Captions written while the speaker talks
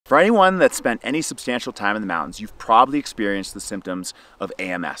For anyone that's spent any substantial time in the mountains, you've probably experienced the symptoms of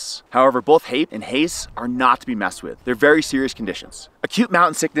AMS. However, both HAPE and HACE are not to be messed with. They're very serious conditions. Acute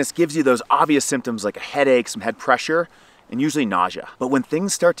mountain sickness gives you those obvious symptoms like a headache, some head pressure, and usually nausea. But when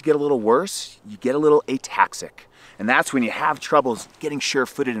things start to get a little worse, you get a little ataxic. And that's when you have troubles getting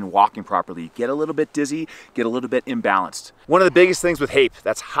sure-footed and walking properly. You get a little bit dizzy, get a little bit imbalanced. One of the biggest things with HAPE,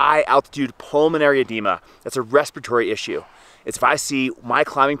 that's high altitude pulmonary edema. That's a respiratory issue. It's if I see my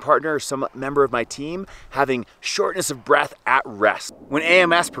climbing partner or some member of my team having shortness of breath at rest. When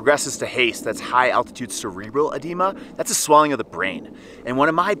AMS progresses to HACE, that's high altitude cerebral edema, that's a swelling of the brain. And one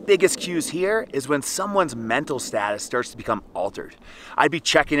of my biggest cues here is when someone's mental status starts to become altered. I'd be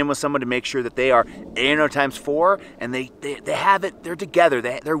checking in with someone to make sure that they are ANO times 4 and they have it, they're together,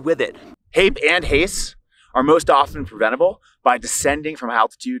 they're with it. HAPE and HACE are most often preventable by descending from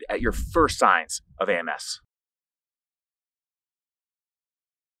altitude at your first signs of AMS.